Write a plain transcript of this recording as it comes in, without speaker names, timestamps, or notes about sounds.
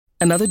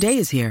Another day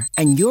is here,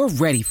 and you're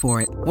ready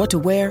for it. What to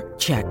wear?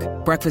 Check.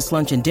 Breakfast,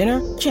 lunch, and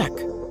dinner? Check.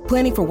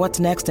 Planning for what's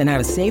next and how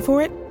to save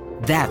for it?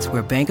 That's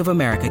where Bank of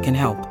America can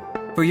help.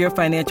 For your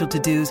financial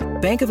to-dos,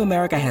 Bank of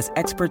America has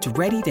experts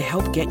ready to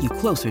help get you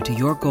closer to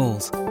your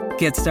goals.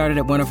 Get started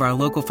at one of our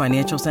local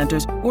financial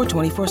centers or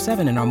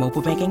 24/7 in our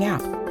mobile banking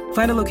app.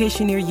 Find a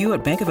location near you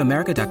at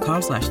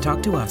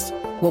bankofamerica.com/talktous.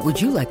 What would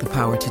you like the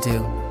power to do?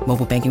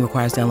 Mobile banking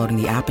requires downloading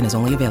the app and is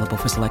only available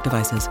for select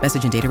devices.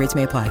 Message and data rates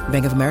may apply.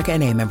 Bank of America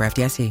N.A., member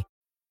FDIC.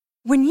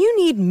 When you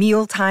need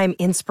mealtime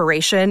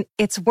inspiration,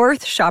 it's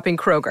worth shopping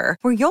Kroger,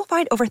 where you'll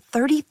find over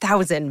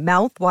 30,000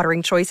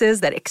 mouth-watering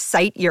choices that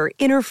excite your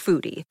inner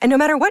foodie. And no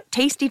matter what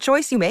tasty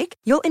choice you make,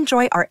 you'll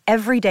enjoy our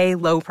everyday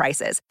low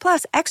prices,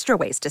 plus extra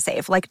ways to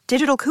save, like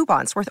digital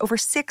coupons worth over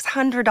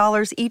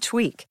 $600 each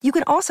week. You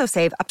can also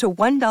save up to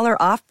 $1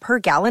 off per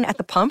gallon at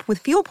the pump with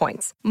fuel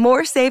points.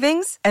 More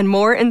savings and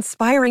more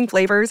inspiring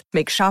flavors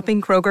make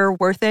shopping Kroger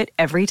worth it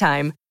every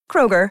time.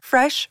 Kroger,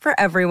 fresh for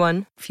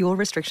everyone. Fuel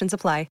restrictions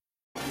apply.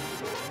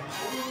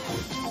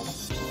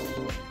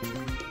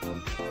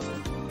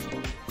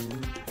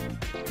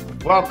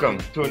 Welcome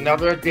to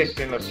another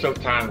edition of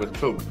Showtime with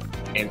Coop.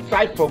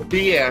 Insightful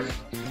BS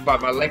by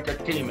my Laker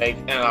teammates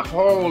and a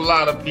whole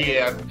lot of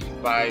BS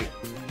by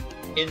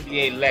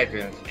NBA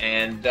legends.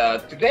 And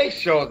today's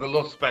show is a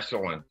little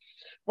special one. I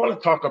want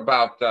to talk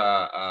about,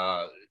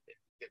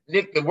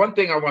 Nick, the one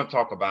thing I want to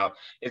talk about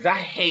is I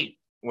hate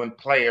when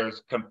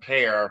players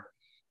compare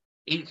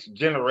each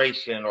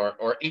generation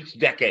or each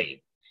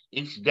decade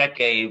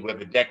with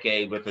a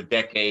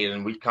decade,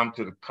 and we come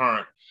to the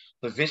current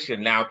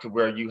position now to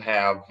where you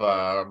have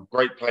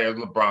great players,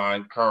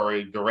 LeBron,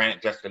 Curry,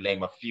 Durant, just to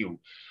name a few.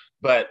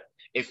 But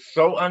it's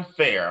so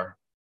unfair.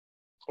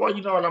 Well,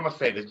 you know what I'm going to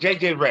say? This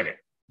J.J. Redick,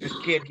 this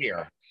kid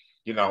here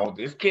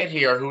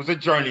who's a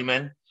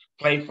journeyman,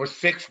 played for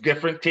 6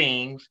 different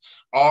teams.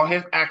 All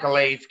his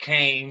accolades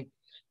came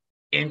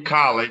in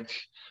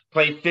college,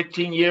 played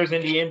 15 years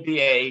in the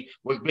NBA,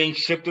 was being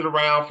shifted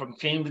around from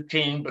team to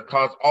team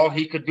because all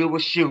he could do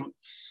was shoot.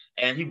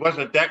 And he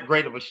wasn't that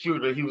great of a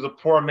shooter. He was a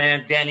poor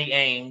man, Danny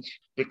Ainge,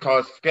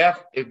 because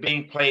Steph is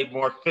being played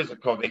more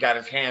physical. They got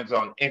his hands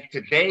on. In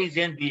today's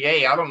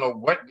NBA, I don't know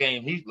what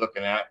game he's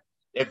looking at.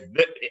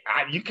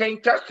 You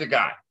can't touch the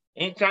guy.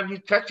 Anytime you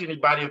touch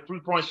anybody, a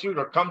three-point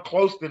shooter, come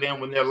close to them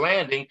when they're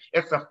landing,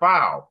 it's a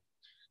foul.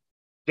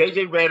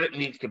 J.J. Redick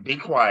needs to be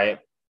quiet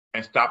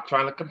and stop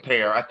trying to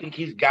compare. I think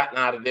he's gotten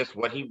out of this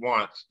what he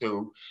wants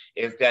to,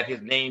 is that his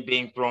name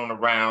being thrown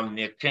around and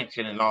the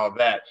attention and all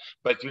that.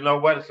 But you know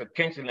what? It's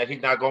attention that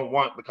he's not going to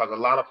want, because a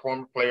lot of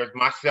former players,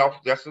 myself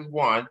just as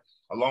one,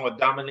 along with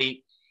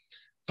Dominique,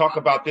 talk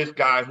about this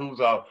guy who's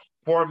a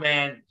poor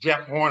man,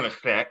 Jeff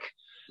Hornacek,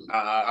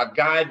 a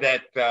guy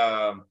that,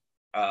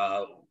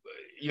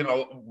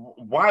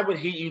 why would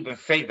he even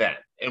say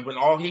that? And when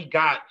all he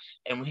got,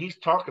 and when he's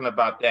talking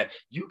about that,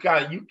 you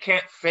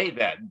can't say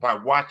that by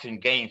watching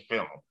game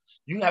film.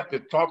 You have to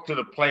talk to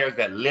the players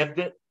that lived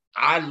it.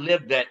 I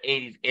lived that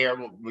 80s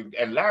era,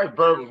 and Larry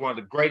Bird was one of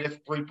the greatest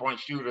three-point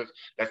shooters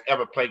that's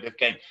ever played this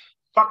game.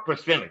 Fuck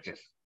percentages.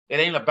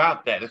 It ain't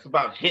about that. It's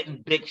about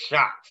hitting big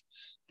shots,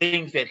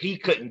 things that he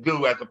couldn't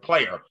do as a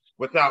player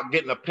without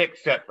getting a pick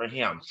set for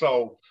him.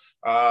 So,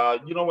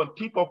 when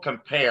people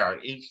compare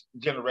each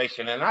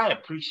generation, and I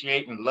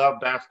appreciate and love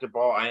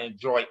basketball, I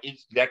enjoy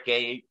each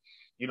decade.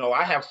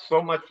 I have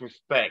so much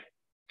respect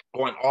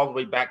going all the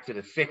way back to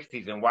the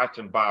 60s and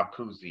watching Bob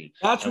Cousy.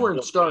 That's where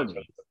it started.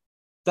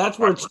 That's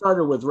where it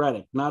started with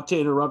Redick. Not to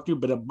interrupt you,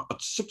 but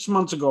 6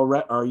 months ago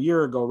or a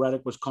year ago,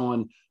 Redick was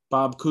calling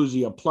Bob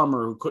Cousy a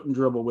plumber who couldn't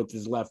dribble with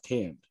his left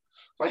hand.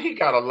 Well, he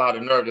got a lot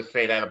of nerve to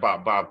say that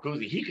about Bob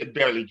Cousy. He could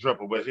barely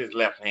dribble with his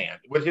left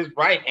hand, with his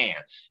right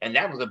hand. And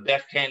that was the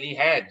best hand he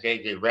had,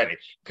 J.J. Redick.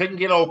 Couldn't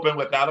get open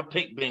without a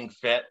pick being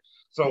set.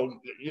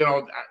 So,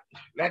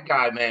 that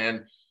guy,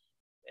 man,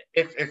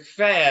 it's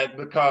sad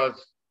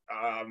because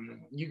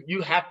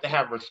you have to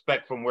have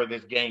respect from where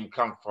this game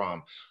comes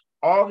from.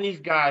 All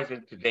these guys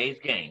in today's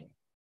game,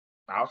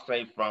 I'll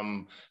say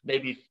from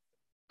maybe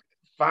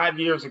 5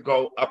 years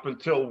ago up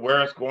until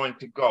where it's going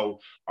to go,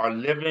 are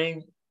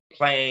living,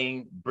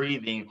 playing,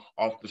 breathing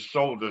off the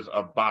shoulders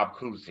of Bob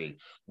Cousy,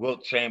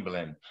 Wilt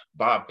Chamberlain,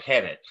 Bob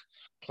Pettit,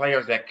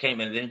 players that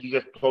came in. Then you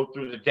just go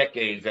through the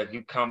decades as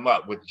you come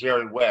up with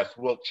Jerry West,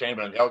 Wilt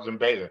Chamberlain, Elgin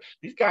Baylor.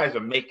 These guys are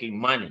making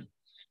money,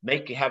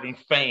 having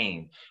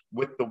fame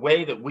with the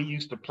way that we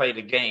used to play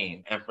the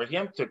game. And for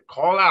him to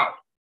call out,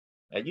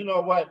 and you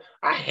know what?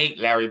 I hate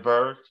Larry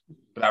Bird,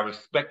 but I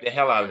respect the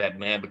hell out of that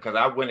man, because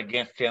I went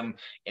against him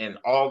in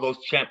all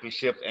those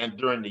championships and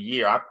during the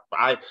year.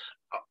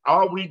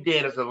 All we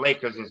did as the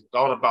Lakers is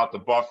thought about the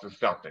Boston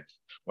Celtics.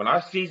 When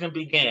our season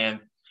began,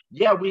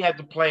 Yeah, we had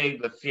to play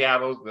the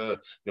Seattles, the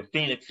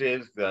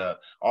Phoenixes,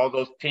 all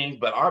those teams,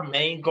 but our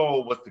main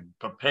goal was to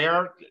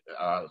prepare,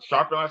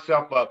 sharpen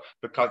ourselves up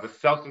because the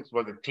Celtics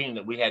were the team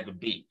that we had to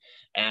beat.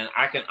 And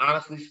I can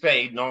honestly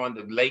say, knowing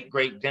the late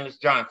great Dennis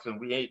Johnson,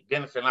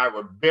 Dennis and I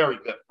were very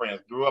good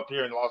friends. Grew up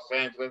here in Los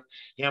Angeles.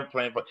 Him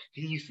playing, but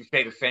he used to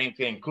say the same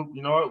thing. Coop,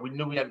 you know what? We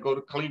knew we had to go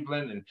to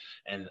Cleveland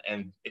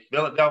and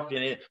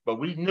Philadelphia, but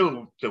we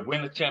knew to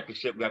win the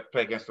championship we had to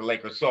play against the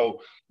Lakers.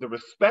 So the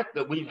respect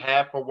that we've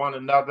had for one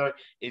another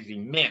is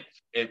immense.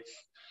 It's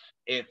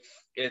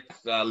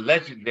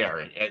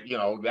legendary. You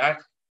know,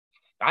 that's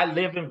I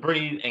live and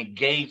breathe and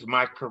gauge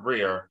my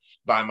career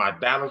by my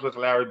battles with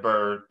Larry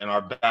Bird and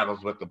our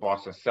battles with the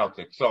Boston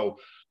Celtics. So,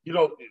 you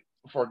know,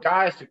 for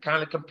guys to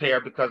kind of compare,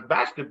 because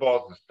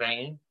basketball is the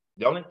same.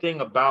 The only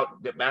thing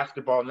about the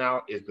basketball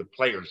now is the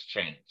players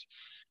change.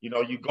 You know,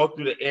 you go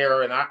through the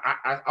era, and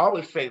I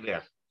always say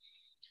this.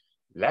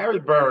 Larry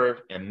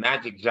Bird and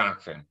Magic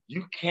Johnson,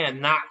 you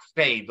cannot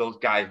say those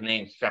guys'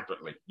 names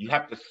separately. You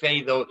have to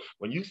say those.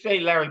 When you say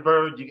Larry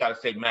Bird, you got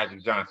to say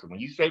Magic Johnson. When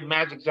you say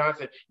Magic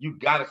Johnson, you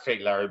got to say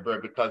Larry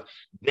Bird, because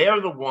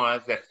they're the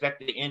ones that set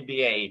the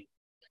NBA.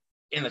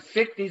 In the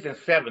 60s and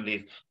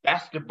 70s,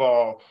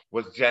 basketball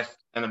was just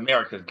an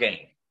America's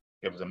game.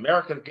 It was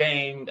America's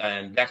game,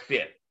 and that's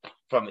it.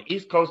 From the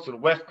East Coast to the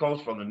West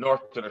Coast, from the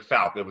North to the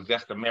South, it was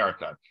just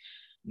America.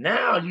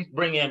 Now you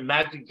bring in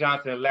Magic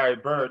Johnson and Larry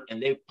Bird,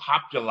 and they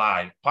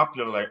popularized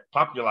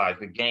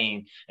the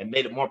game and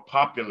made it more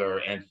popular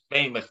and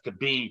famous to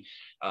be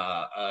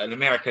an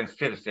American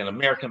citizen,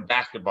 American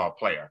basketball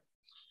player.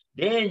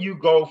 Then you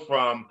go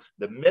from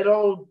the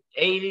middle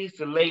 80s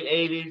to late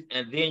 80s,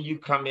 and then you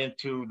come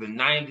into the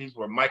 90s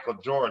where Michael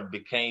Jordan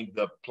became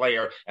the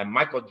player, and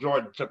Michael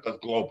Jordan took us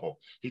global.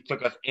 He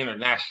took us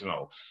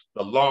international.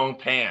 The long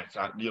pants,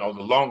 the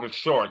longer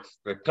shorts,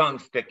 the tongue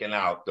sticking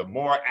out, the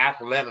more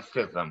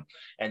athleticism.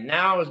 And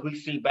now as we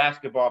see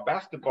basketball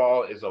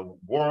is a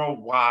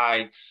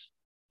worldwide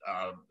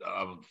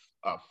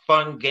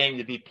fun game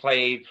to be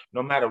played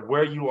no matter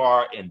where you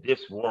are in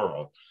this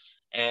world.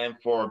 And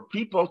for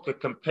people to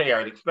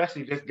compare,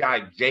 especially this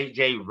guy,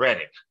 J.J.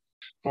 Redick,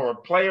 for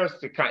players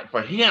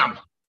for him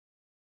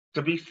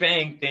to be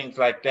saying things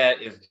like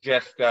that is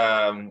just,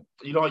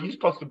 you're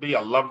supposed to be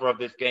a lover of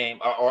this game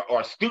or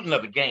a student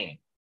of the game.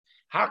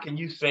 How can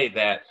you say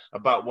that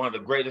about one of the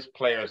greatest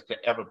players to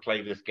ever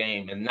play this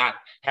game and not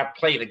have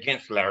played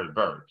against Larry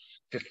Bird?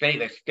 To say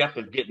that Steph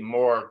is getting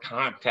more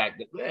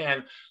contact,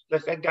 man,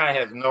 that guy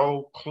has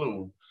no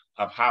clue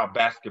of how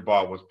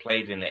basketball was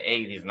played in the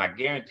 80s. And I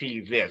guarantee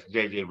you this,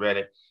 J.J.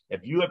 Redick,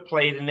 if you had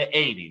played in the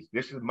 80s,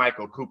 this is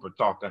Michael Cooper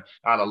talking,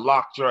 I'd have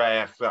locked your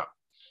ass up.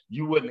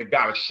 You wouldn't have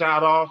got a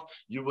shot off.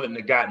 You wouldn't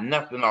have got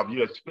nothing off.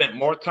 You had spent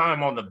more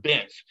time on the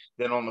bench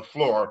than on the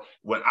floor.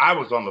 When I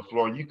was on the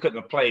floor, you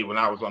couldn't have played when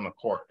I was on the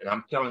court. And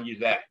I'm telling you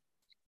that.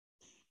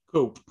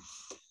 Cool.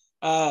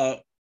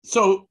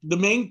 So the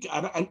main,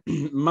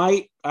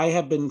 I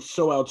have been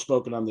so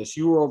outspoken on this.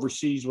 You were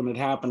overseas when it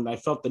happened. I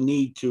felt the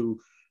need to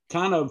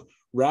kind of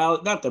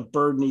rally, not that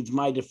Bird needs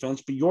my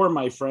defense, but you're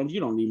my friend. You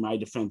don't need my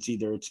defense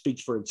either. It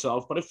speaks for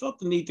itself. But I felt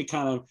the need to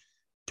kind of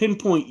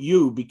pinpoint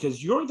you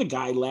because you're the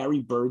guy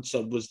Larry Bird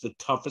said was the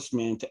toughest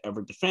man to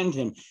ever defend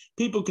him.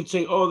 People could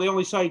say, oh, they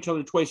only saw each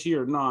other twice a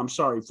year. No, I'm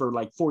sorry. For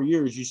like 4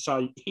 years, you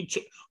saw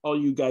all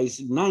you guys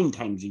 9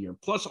 times a year,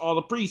 plus all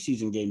the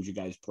preseason games you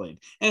guys played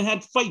and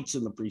had fights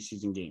in the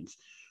preseason games.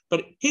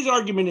 But his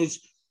argument is,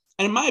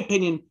 and in my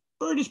opinion,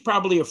 Bird is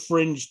probably a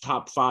fringe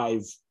top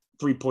 5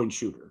 3-point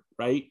shooter,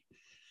 right?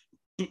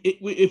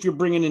 If you're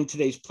bringing in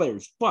today's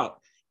players, but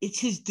it's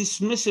his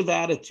dismissive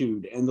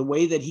attitude and the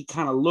way that he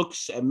kind of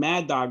looks at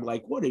Mad Dog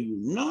like, what are you,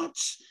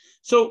 nuts?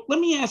 So let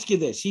me ask you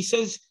this. He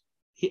says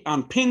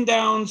on pin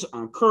downs,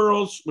 on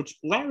curls, which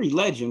Larry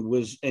Legend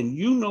was, and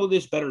you know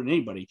this better than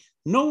anybody,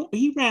 no,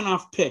 he ran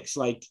off picks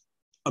like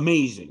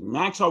amazing.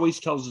 Max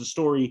always tells the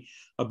story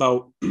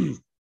about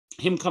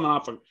him coming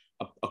off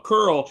a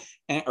curl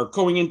or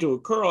going into a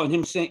curl and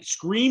him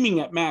screaming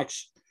at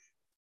Max,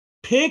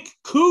 pick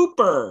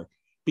Cooper,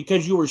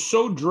 because you were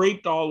so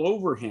draped all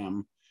over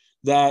him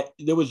that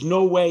there was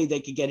no way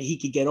he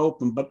could get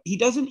open. But he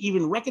doesn't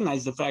even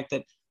recognize the fact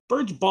that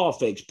Bird's ball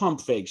fakes,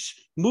 pump fakes,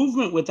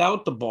 movement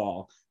without the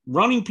ball,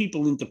 running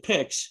people into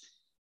picks,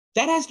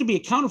 that has to be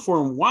accounted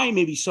for and why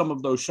maybe some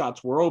of those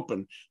shots were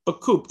open.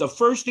 But Coop, the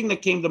first thing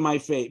that came to my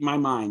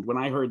mind when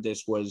I heard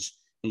this was,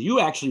 and you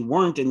actually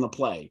weren't in the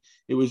play.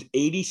 It was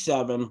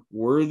 87,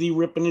 Worthy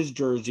ripping his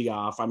jersey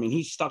off. I mean,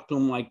 he stuck to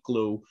him like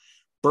glue.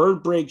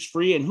 Bird breaks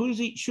free, and who does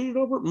he shoot it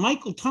over?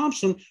 Michael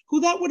Thompson, who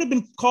that would have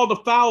been called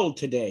a foul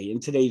today in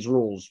today's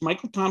rules.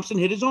 Michael Thompson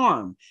hit his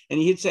arm, and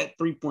he hits that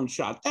 3-point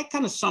shot. That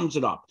kind of sums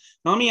it up.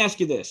 Now, let me ask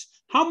you this.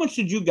 How much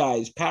did you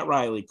guys, Pat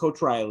Riley,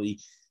 Coach Riley,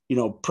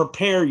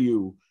 prepare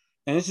you?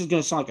 And this is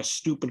going to sound like a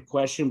stupid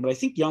question, but I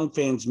think young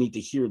fans need to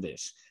hear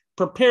this.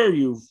 Prepare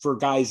you for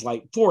guys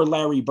for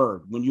Larry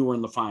Bird when you were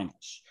in the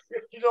finals.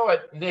 You know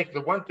what, Nick,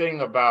 the one thing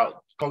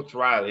about Coach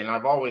Riley, and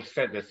I've always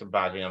said this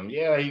about him.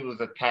 Yeah, he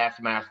was a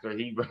taskmaster.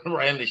 He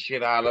ran the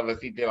shit out of us.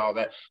 He did all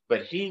that.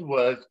 But he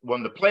was,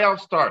 when the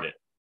playoffs started,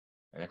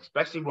 and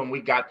especially when we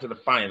got to the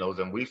finals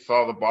and we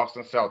saw the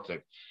Boston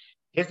Celtics,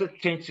 his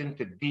attention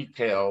to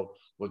detail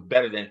was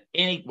better than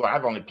any. Well,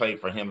 I've only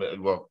played for him,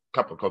 well, a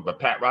couple of coaches, but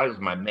Pat Riley was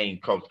my main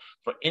coach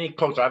for any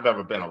coach I've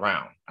ever been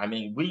around. I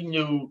mean, we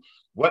knew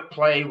what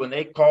play when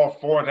they called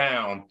 4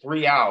 down,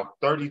 3 out,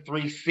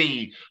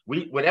 33C,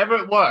 whatever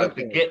it was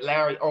to get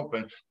Larry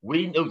open,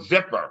 we knew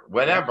zipper,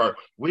 whatever,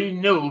 we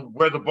knew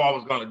where the ball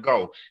was going to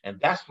go. And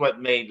that's what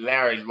made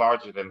Larry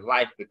larger than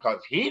life,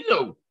 because he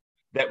knew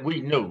that we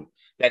knew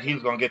that he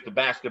was going to get the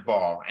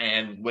basketball.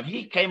 And when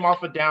he came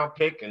off a down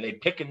pick and they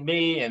picking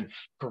me and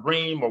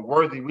Kareem or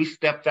Worthy, we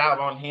stepped out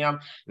on him.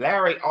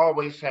 Larry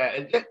always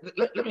had,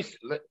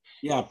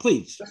 yeah,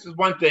 please. This is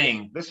one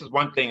thing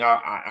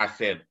I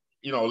said.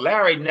 You know,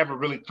 Larry never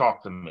really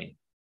talked to me.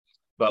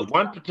 But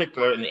one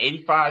particular, in the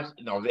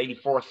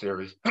 84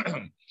 series,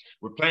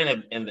 we're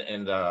playing in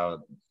the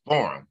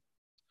Forum.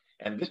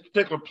 And this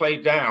particular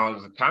play down, it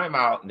was a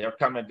timeout, and they're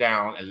coming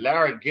down, and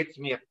Larry gets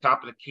me at the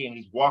top of the key, and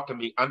he's walking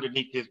me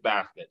underneath his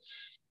basket.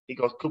 He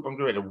goes, "Coop, I'm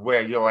ready to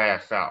wear your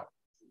ass out."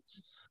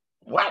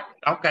 What?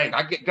 Okay,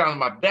 I get down to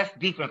my best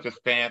defensive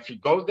stance. He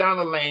goes down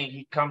the lane.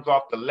 He comes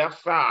off the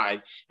left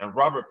side, and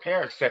Robert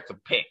Parrish sets a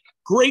pick.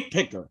 Great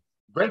picker.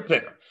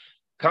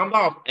 Come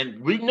off,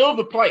 and we knew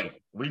the play.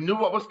 We knew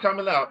what was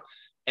coming up,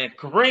 and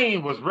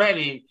Kareem was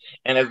ready.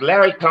 And as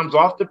Larry comes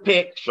off the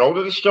pick,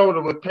 shoulder to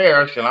shoulder with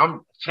Parrish, and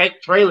I'm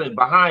trailing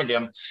behind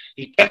him,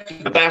 he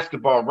catches the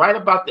basketball right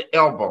about the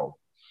elbow,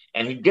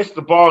 and he gets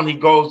the ball and he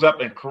goes up,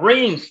 and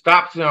Kareem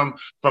stops him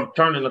from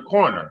turning the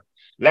corner.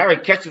 Larry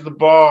catches the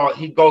ball,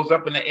 he goes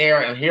up in the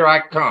air, and here I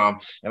come,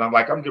 and I'm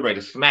like, I'm getting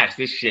ready to smash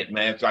this shit,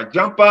 man. So I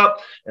jump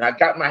up, and I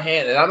got my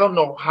hand, and I don't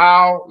know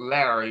how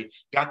Larry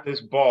got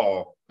this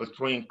ball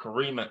between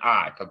Kareem and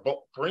I, because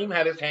Kareem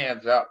had his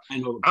hands up.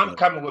 I'm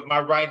coming with my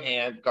right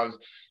hand,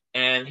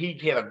 and he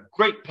hit a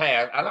great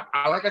pass.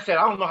 Like I said,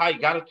 I don't know how he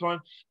got it to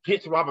him.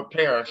 Hits Robert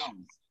Parrish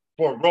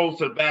for a roll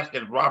to the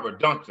basket, and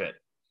Robert dunks it.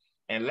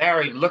 And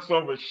Larry looks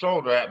over his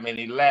shoulder at me, and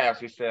he laughs.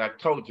 He said, "I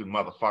told you,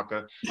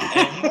 motherfucker."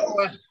 And you know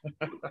what?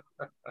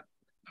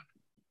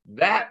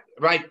 That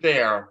right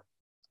there,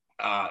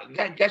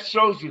 that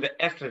shows you the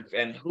essence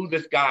and who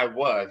this guy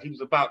was. He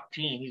was about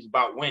team. He's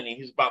about winning.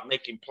 He's about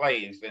making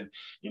plays. And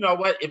you know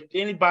what? If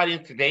anybody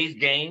in today's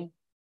game,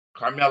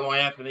 Carmelo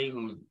Anthony,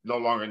 who's no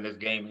longer in this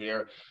game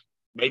here,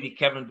 maybe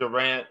Kevin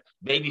Durant,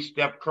 maybe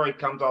Steph Curry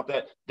comes off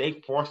that, they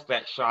force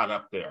that shot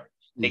up there.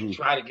 They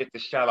try to get the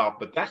shot off.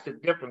 But that's the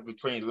difference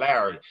between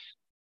Larry.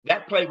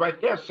 That play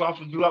right there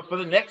softens you up for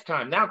the next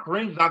time. Now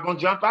Kareem's not going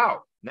to jump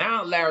out.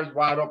 Now Larry's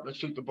wide open and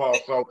shoot the ball.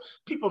 So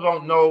people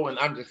don't know and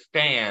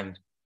understand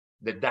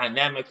the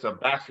dynamics of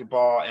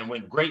basketball. And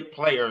when great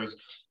players,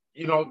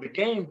 you know, the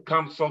game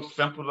comes so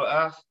simple to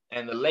us,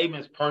 and the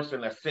layman's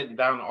person that's sitting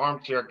down, the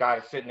armchair guy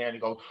is sitting there and he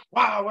goes,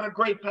 "Wow, what a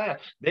great pass."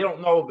 They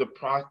don't know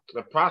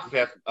the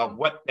process of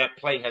what that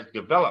play has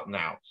developed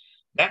now.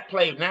 That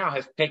play now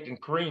has taken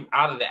Kareem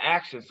out of the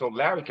action, so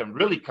Larry can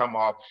really come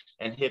off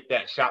and hit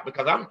that shot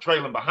because I'm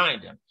trailing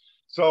behind him.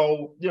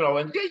 So, you know,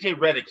 and JJ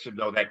Redick should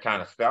know that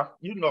kind of stuff.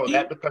 You know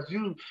that because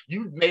you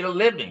made a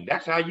living.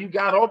 That's how you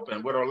got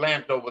open with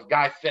Orlando, was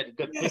guys setting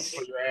good picks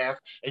for your ass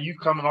and you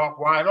coming off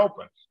wide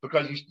open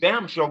because you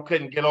damn sure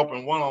couldn't get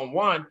open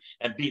one-on-one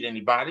and beat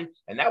anybody.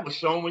 And that was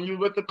shown when you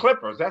were with the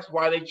Clippers. That's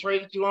why they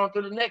traded you on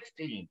to the next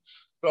team.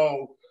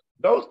 So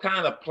those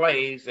kind of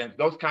plays and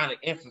those kind of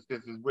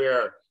instances is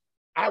where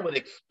I would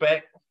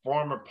expect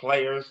former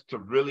players to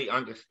really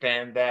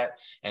understand that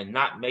and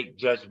not make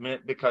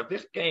judgment, because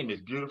this game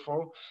is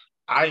beautiful.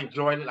 I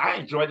enjoyed it. I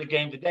enjoyed the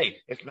game today.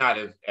 It's not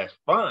as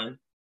fun.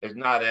 It's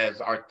not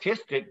as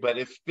artistic, but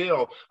it's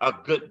still a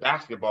good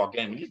basketball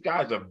game. These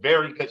guys are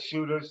very good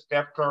shooters.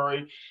 Steph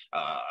Curry.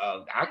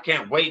 I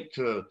can't wait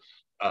to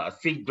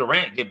see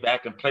Durant get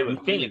back and play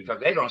with Phoenix,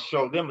 because they're going to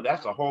show them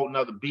that's a whole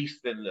nother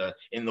beast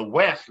in the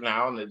West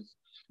now. And it's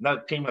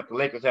another team that the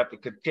Lakers have to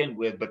contend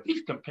with. But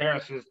these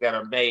comparisons that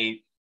are made,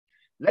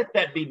 let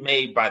that be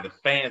made by the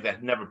fans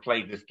that never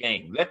played this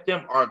game. Let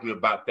them argue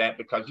about that,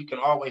 because you can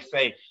always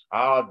say,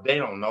 "Oh, they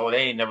don't know.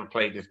 They ain't never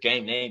played this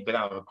game. They ain't been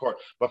out on the court."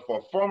 But for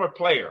a former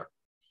player,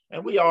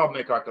 and we all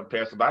make our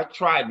comparisons, but I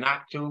try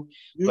not to,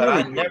 but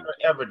I never,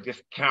 ever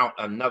discount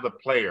another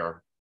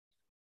player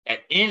at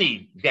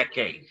any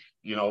decade.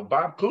 You know,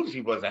 Bob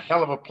Cousy was a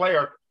hell of a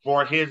player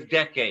for his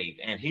decade.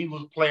 And he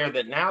was a player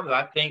that now that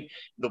I think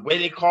the way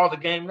they call the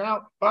game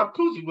now, Bob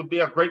Cousy would be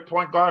a great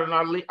point guard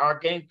in our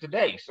game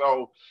today.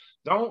 So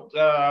don't,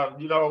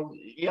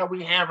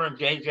 we hammering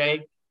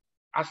JJ.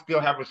 I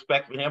still have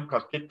respect for him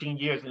because 15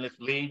 years in this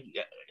league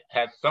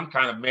has some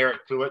kind of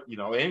merit to it. You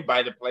know,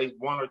 anybody that plays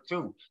 1 or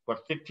 2 for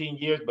 15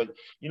 years. But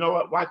you know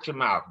what? Watch your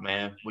mouth,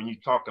 man, when you're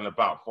talking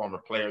about former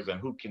players and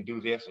who can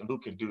do this and who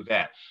can do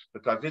that.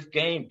 Because the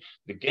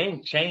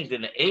game changed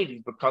in the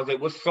 80s because it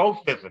was so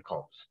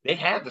physical. They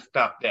had to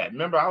stop that.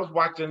 Remember, I was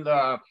watching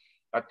a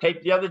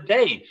tape the other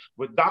day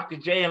with Dr.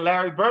 J and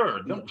Larry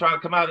Bird. Them trying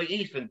to come out of the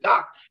East, and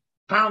Doc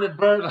pounded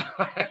Bird.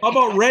 How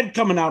about Red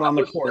coming out on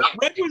the court? Shocked.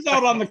 Red was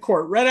out on the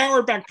court. Red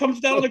Auerbach comes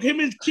down. Him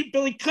and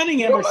Billy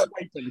Cunningham are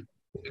swiping.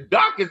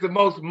 Doc is the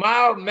most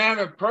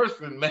mild-mannered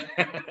person, man.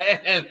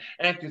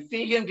 and to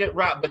see him get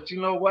robbed, but you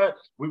know what?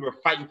 We were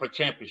fighting for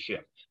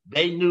championship.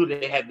 They knew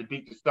they had to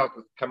beat the Celtics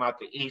to come out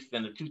the East,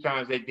 and the 2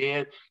 times they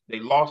did, they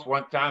lost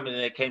 1 time, and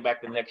then they came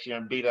back the next year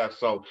and beat us.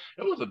 So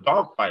it was a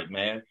dogfight,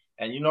 man.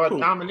 And you know what? Cool.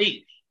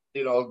 Dominique,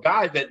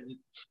 guys that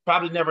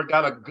probably never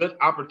got a good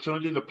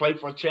opportunity to play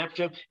for a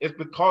championship, it's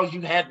because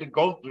you had to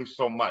go through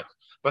so much.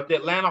 But the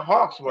Atlanta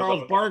Hawks was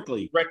Charles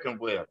Barkley reckoned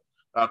with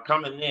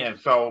coming in.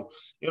 So,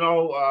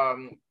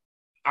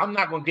 I'm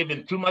not going to give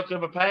him too much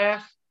of a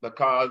pass, but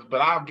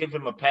I'll give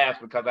him a pass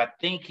because I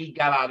think he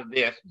got out of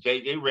this.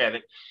 J.J.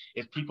 Redick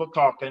is people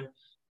talking,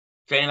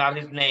 saying out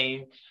his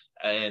name.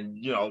 And,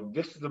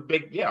 this is a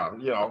big,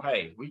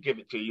 hey, we give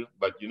it to you.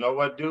 But you know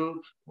what, dude?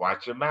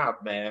 Watch your mouth,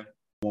 man.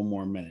 1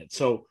 more minute.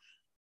 So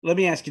let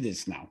me ask you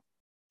this now.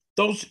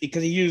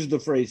 Because he used the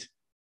phrase,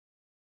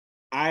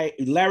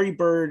 Larry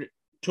Bird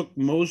took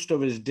most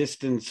of his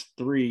distance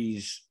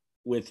threes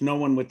with no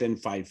one within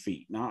 5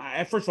 feet. Now,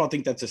 I first of all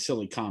think that's a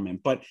silly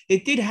comment, but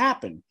it did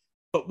happen.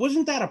 But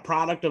wasn't that a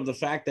product of the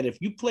fact that if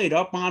you played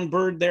up on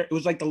Bird there, it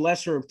was like the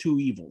lesser of 2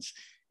 evils.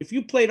 If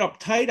you played up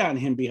tight on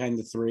him behind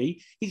the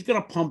 3, he's going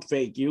to pump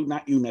fake you,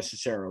 not you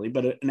necessarily,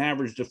 but an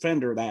average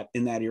defender that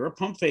in that era,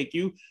 pump fake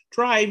you,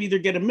 drive, either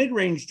get a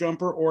mid-range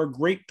jumper or a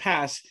great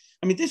pass.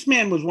 I mean, this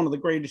man was one of the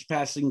greatest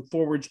passing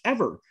forwards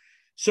ever.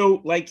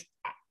 So,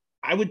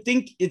 I would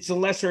think it's a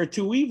lesser of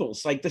 2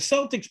 evils. Like the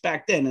Celtics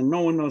back then, and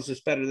no one knows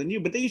this better than you,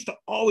 but they used to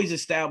always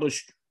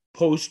establish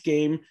post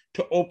game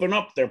to open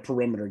up their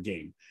perimeter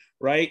game,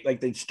 right?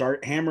 Like they'd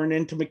start hammering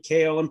into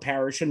McHale and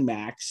Parrish and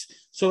Max,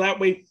 so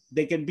that way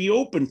they could be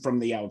open from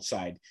the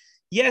outside.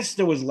 Yes,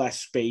 there was less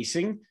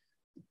spacing,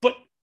 but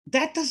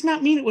that does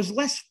not mean it was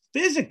less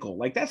physical.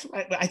 I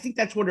think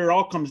that's what it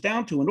all comes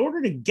down to. In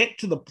order to get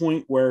to the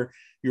point where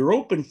you're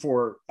open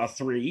for a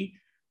 3,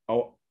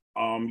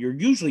 you're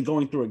usually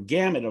going through a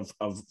gamut of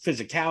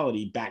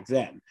physicality back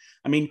then.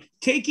 I mean,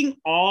 taking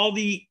all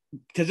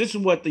because this is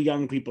what the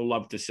young people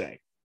love to say,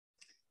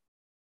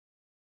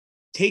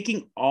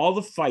 taking all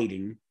the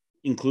fighting,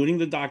 including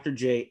the Dr.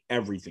 J,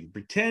 everything,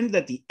 pretend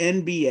that the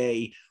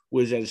NBA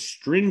was as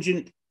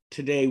stringent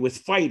today with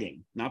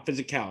fighting, not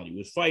physicality,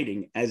 with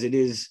fighting as it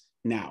is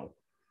now,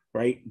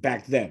 right?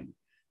 Back then.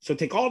 So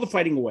take all the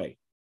fighting away.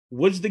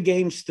 Was the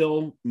game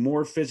still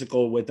more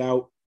physical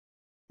without,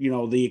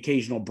 the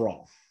occasional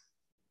brawl?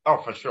 Oh,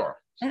 for sure.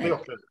 Still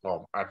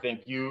physical. I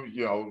think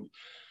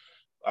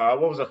what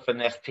was a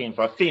finesse team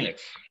for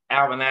Phoenix?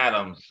 Alvin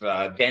Adams,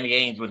 Danny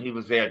Ainge when he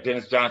was there,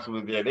 Dennis Johnson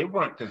was there. They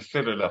weren't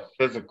considered a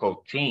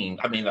physical team.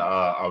 I mean,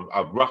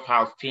 a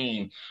roughhouse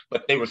team,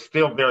 but they were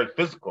still very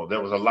physical.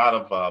 There was a lot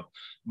of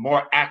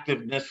more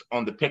activeness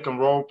on the pick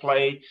and roll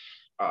play.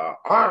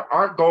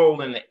 Our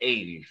goal in the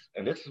 80s,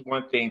 and this is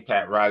one thing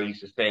Pat Riley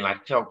used to say, and I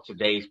tell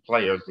today's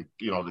players,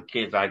 the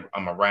kids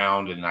I'm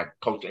around, and I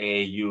coach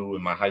AAU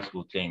and my high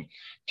school team,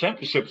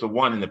 championships are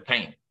won in the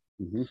paint.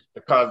 Mm-hmm.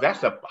 Because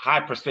that's a high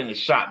percentage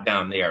shot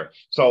down there.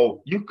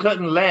 So you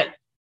couldn't let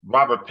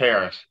Robert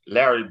Parrish,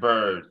 Larry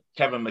Bird,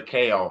 Kevin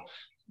McHale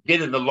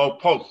get in the low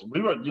post.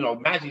 We were,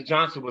 Magic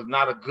Johnson was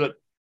not a good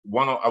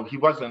he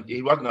wasn't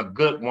a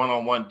good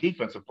one-on-one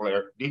defensive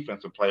player,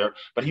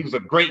 but he was a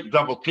great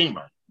double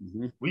teamer.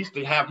 Mm-hmm. We used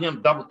to have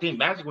him double team.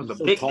 Magic was a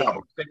big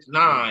double,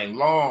 6'9",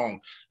 long,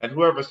 and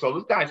whoever. So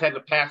those guys had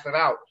to pass it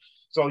out.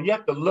 So you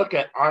have to look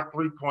at our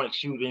 3-point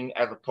shooting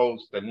as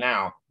opposed to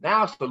now.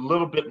 Now it's a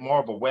little bit more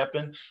of a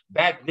weapon.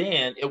 Back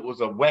then, it was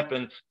a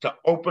weapon to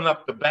open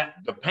up the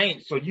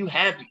paint so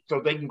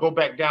they can go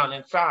back down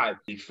inside.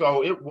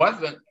 So it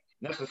wasn't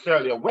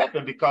necessarily a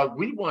weapon because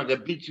we wanted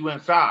to beat you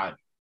inside.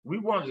 We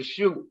wanted to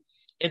shoot.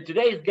 In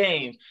today's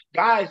games,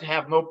 guys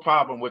have no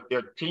problem with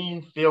their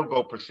team field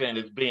goal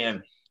percentage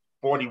being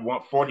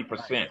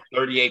 40%,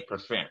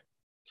 38%.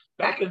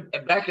 Back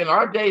in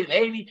our days,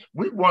 80,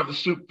 we wanted to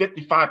shoot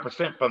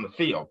 55% from the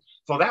field.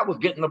 So that was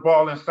getting the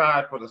ball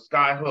inside for the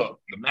sky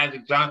hook, the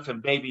Magic Johnson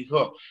baby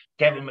hook,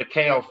 Kevin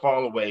McHale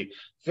fall away,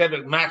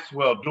 Cedric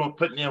Maxwell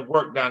putting in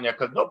work down there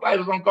because nobody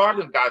was on guard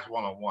them guys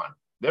one-on-one.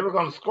 They were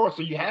going to score,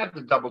 so you had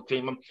to double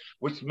team them,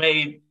 which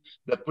made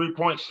the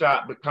 3-point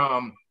shot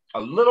become a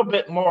little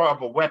bit more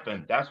of a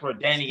weapon. That's where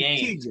Danny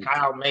Ainge,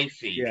 Kyle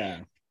Macy,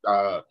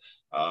 Mark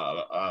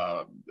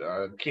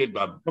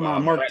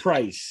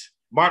Price.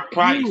 Mark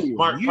Price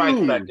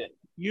back then.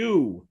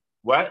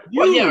 What?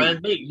 Well, yeah,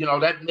 and me,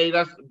 that made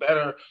us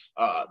better.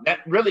 That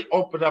really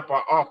opened up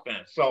our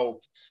offense.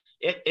 So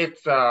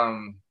it's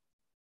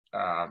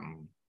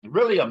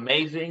really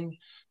amazing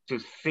to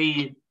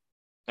see,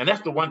 and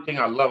that's the one thing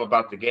I love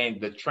about the game,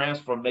 the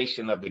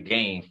transformation of the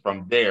game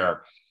from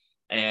there.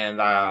 And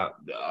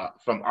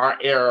from our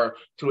era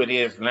to it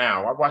is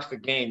now. I watched the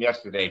game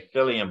yesterday,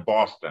 Philly and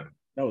Boston.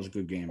 That was a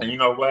good game. And you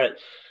know what?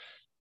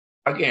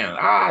 Again,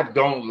 I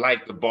don't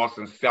like the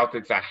Boston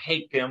Celtics. I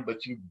hate them,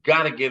 but you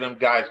got to give them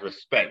guys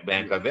respect,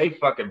 man, because they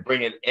fucking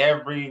bring it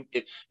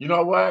you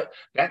know what?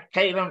 That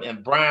Tatum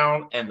and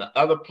Brown and the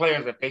other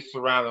players that they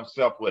surround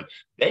themselves with,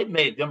 they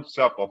made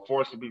themselves a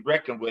force to be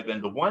reckoned with.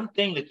 And the one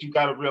thing that you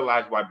got to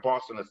realize why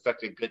Boston is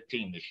such a good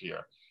team this year,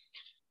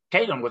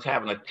 Tatum was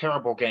having a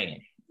terrible game,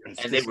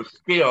 and they were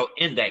still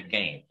in that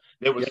game.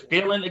 They were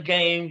still in the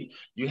game.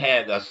 You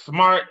had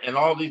Smart and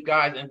all these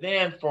guys. And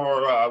then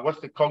for what's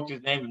the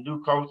coach's name, the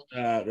new coach?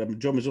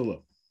 Joe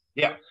Mazzulla.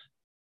 Yeah.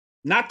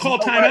 Not call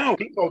timeout.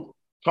 People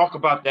talk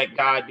about that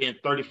guy being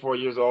 34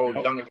 years old,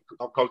 young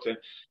coach.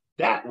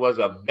 That was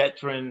a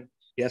veteran.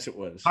 Yes, it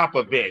was.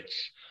 Popovich,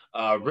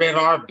 Red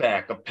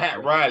Auerbach,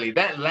 Pat Riley.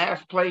 That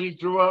last play he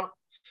drew up,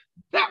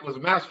 that was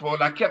masterful.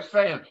 And I kept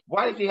saying,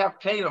 why does he have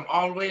Tatum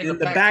all the way in the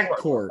back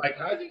court? Like,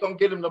 how's he going to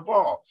get him the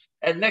ball?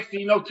 And next thing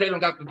you know, Tatum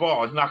got the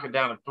ball. He's knocking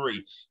down a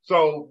three.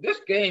 So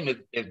this game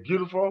is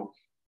beautiful.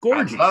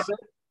 Gorgeous. I love it.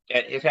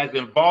 It has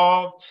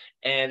evolved.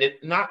 And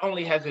it not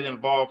only has it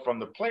evolved from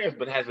the players,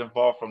 but has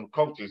evolved from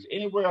coaches.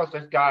 Anywhere else,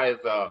 this guy is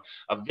a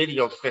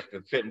video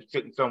assistant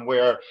sitting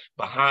somewhere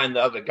behind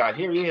the other guy.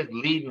 Here he is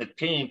leading the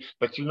team.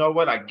 But you know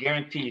what? I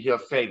guarantee you he'll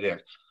say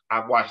this.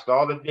 I watched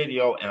all the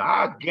video, and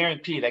I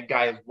guarantee that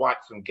guy has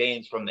watched some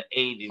games from the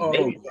 80s,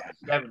 maybe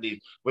the 70s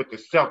with the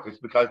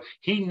Celtics, because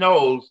he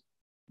knows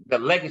the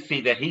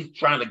legacy that he's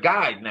trying to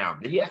guide now.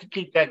 He has to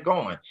keep that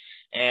going.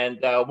 And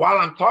while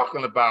I'm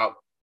talking about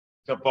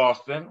the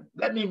Boston,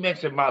 let me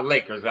mention my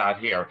Lakers out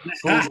here.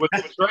 With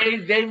the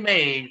trades they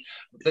made,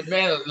 the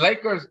man,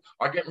 Lakers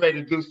are getting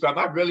ready to do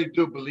something. I really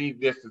do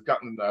believe this is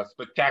something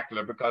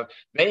spectacular, because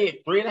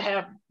they three and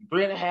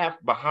a half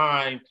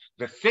behind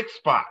the sixth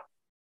spot.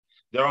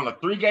 They're on a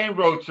 3-game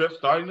road trip.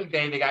 Starting the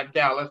game, they got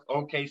Dallas,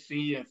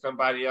 OKC, and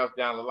somebody else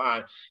down the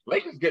line.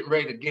 Lakers getting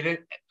ready to get in.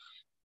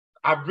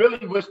 I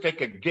really wish they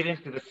could get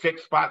into the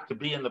 6th spot to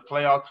be in the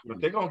playoffs, but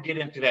they're going to get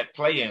into that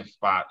play-in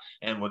spot.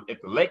 And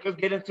if the Lakers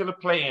get into the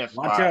play-in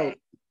spot,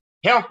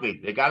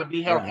 healthy, they got to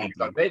be healthy,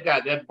 because they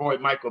got that boy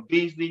Michael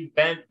Beasley,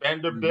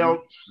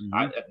 Vanderbilt.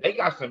 They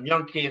got some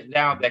young kids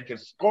now that can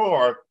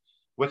score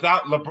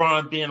without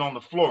LeBron being on the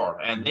floor.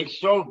 And they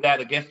showed that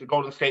against the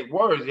Golden State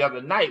Warriors the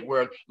other night,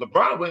 where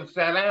LeBron went and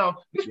sat down.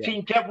 This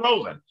team kept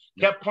rolling,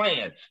 kept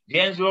playing.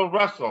 D'Angelo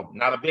Russell,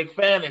 not a big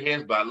fan of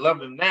his, but I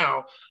love him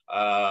now.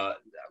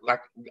 Like,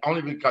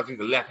 only because he's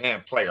a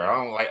left-hand player.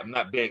 I'm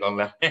not big on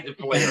left-handed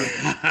players.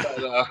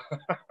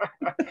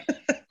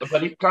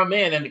 But he's come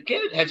in, and the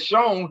kid had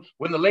shown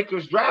when the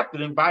Lakers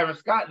drafted him, Byron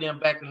Scott and them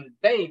back in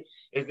the day,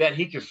 is that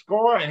he can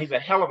score, and he's a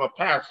hell of a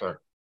passer.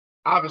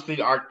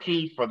 Obviously, our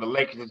key for the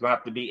Lakers is going to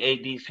have to be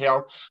AD's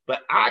health.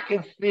 But I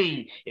can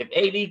see if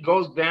AD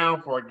goes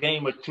down for a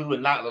game or two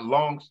and not a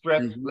long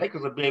stretch,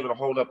 Lakers will be able to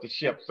hold up the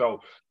ship.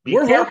 So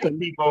we're careful,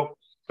 people,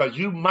 because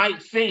you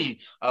might see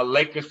a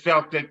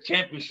Lakers-Celtic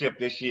championship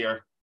this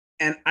year.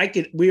 And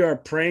we are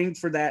praying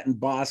for that in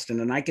Boston.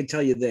 And I can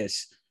tell you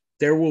this,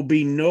 there will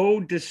be no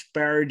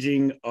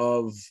disparaging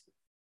of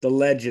the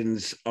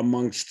legends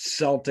amongst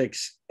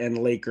Celtics and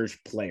Lakers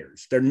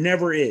players. There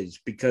never is,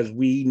 because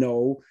we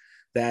know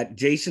that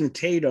Jason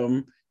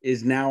Tatum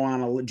is now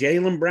on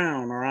Jaylen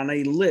Brown are on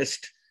a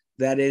list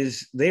that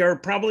is, they are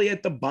probably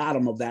at the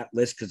bottom of that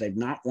list because they've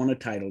not won a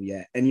title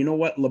yet. And you know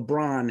what?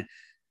 LeBron,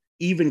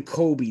 even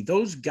Kobe,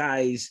 those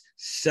guys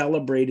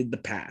celebrated the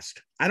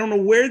past. I don't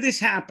know where this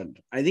happened.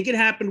 I think it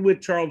happened with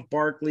Charles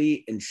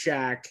Barkley and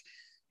Shaq.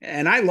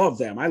 And I love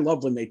them. I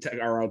love when they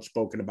are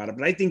outspoken about it.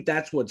 But I think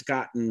that's what's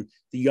gotten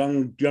the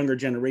younger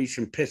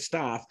generation pissed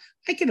off.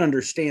 I can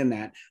understand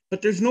that.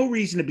 But there's no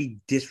reason to be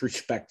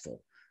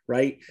disrespectful.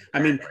 Right. I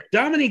mean,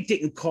 Dominic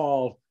didn't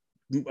call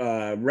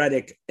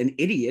Redick an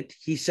idiot.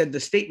 He said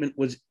the statement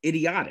was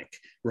idiotic.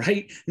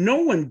 Right. No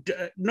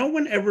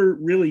one ever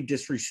really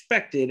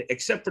disrespected,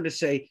 except for to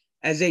say,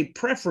 as a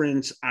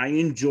preference, I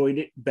enjoyed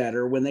it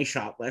better when they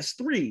shot less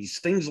threes,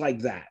 things like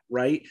that.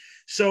 Right.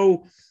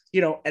 So,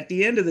 at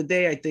the end of the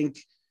day, I think,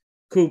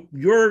 Coop,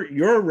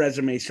 your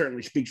resume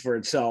certainly speaks for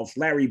itself.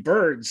 Larry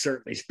Bird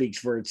certainly speaks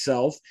for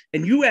itself.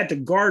 And you had to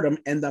guard him.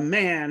 And the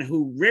man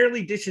who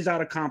rarely dishes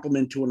out a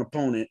compliment to an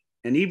opponent,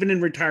 and even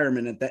in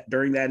retirement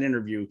during that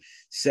interview,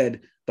 said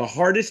the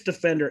hardest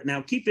defender.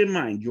 Now, keep in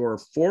mind, you're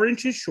 4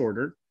 inches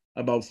shorter,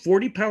 about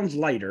 40 pounds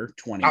lighter,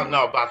 20. Oh,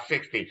 no, about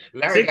 60.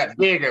 Larry 60. Got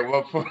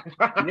bigger.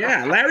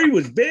 Yeah, Larry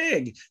was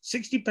big,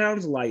 60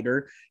 pounds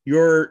lighter.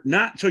 You're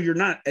not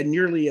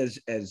nearly as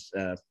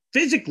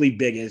physically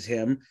big as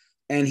him.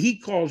 And he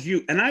calls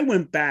you, and I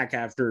went back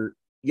after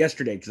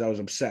yesterday because I was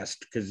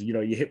obsessed because, you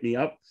hit me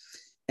up.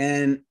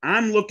 And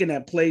I'm looking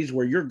at plays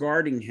where you're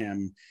guarding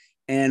him,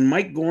 and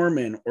Mike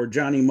Gorman or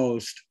Johnny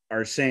Most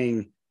are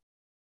saying,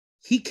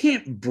 he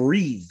can't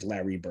breathe,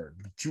 Larry Bird.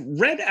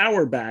 Red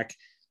Auerbach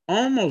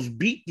almost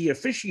beat the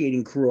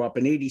officiating crew up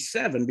in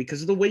 87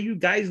 because of the way you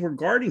guys were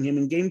guarding him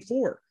in game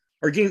 4.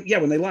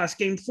 When they lost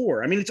game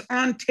 4. I mean, it's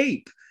on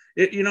tape.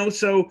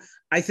 So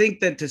I think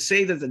that to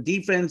say that the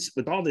defense,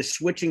 with all this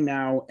switching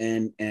now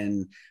and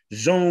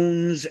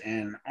zones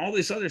and all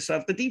this other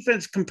stuff, the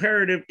defense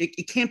comparative,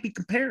 it can't be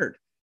compared.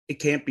 It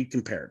can't be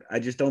compared. I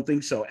just don't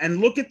think so. And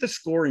look at the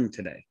scoring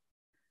today.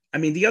 I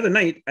mean, the other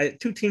night,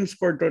 two teams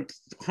scored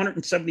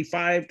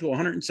 175 to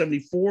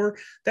 174.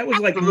 That was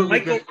Absolutely like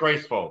Michael.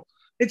 Disgraceful.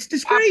 It's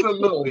disgraceful.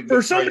 Absolutely For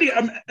disgraceful.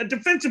 somebody, a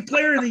defensive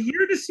player of the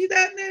year to see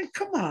that, man,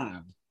 come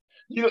on.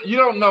 You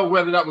don't know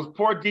whether that was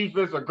poor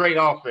defense or great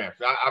offense.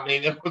 I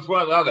mean, it was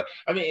one or the other.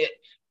 I mean,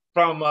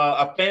 from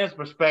a fan's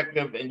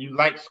perspective, and you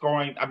like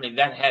scoring, I mean,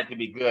 that had to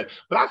be good.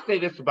 But I'll say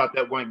this about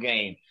that one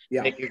game,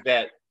 Nick, is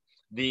that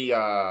the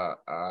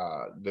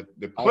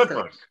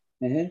Clippers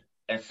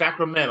and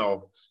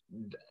Sacramento,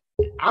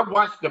 I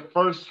watched the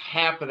first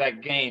half of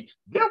that game.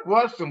 There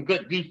was some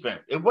good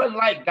defense. It wasn't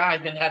like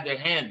guys didn't have their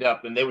hand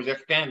up and they were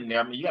just standing there.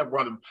 I mean, you have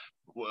one of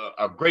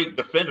a great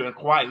defender in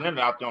Kawhi Leonard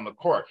out there on the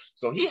court.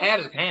 So he had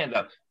his hand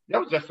up.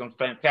 There was just some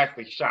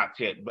fantastic shots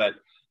hit. But,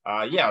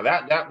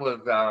 that was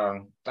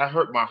that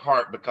hurt my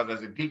heart because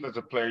as a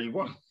defensive player, you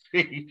want to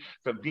see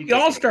some defense. The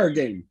All-Star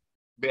game.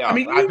 Yeah,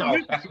 I know.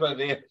 That's what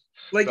it is.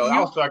 Like the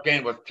All-Star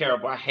game was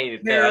terrible. I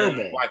hated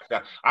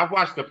that. I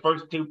watched the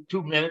first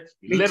two minutes,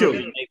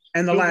 literally,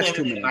 and the last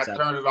 2 minutes. And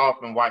I turned it off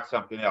and watched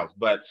something else.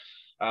 But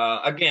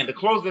again, to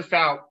close this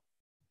out,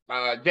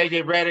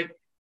 JJ Redick,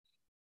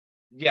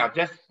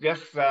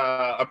 just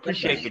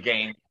appreciate the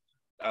game.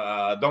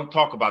 Don't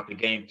talk about the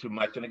game too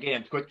much. And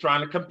again, quit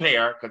trying to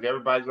compare because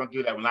everybody's going to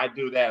do that. When I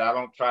do that, I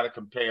don't try to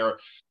compare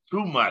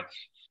too much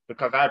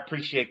because I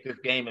appreciate this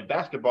game. And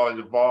basketball is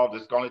evolved.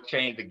 It's going to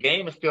change. The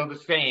game is still the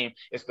same.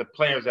 It's the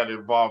players that are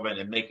evolving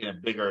and making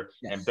it bigger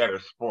and better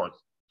sports.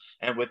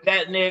 And with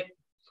that, Nick,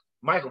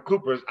 Michael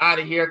Cooper is out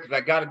of here because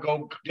I got to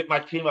go get my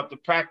team up to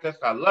practice.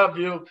 I love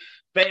you.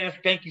 Fans,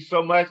 thank you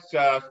so much.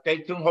 Stay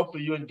tuned.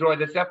 Hopefully you enjoyed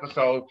this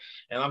episode.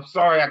 And I'm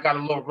sorry I got a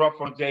little rough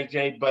on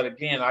JJ, but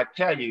again, I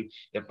tell you,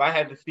 if I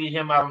had to see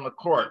him out on the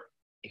court,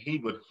 he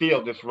would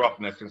feel this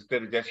roughness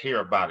instead of just hear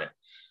about it.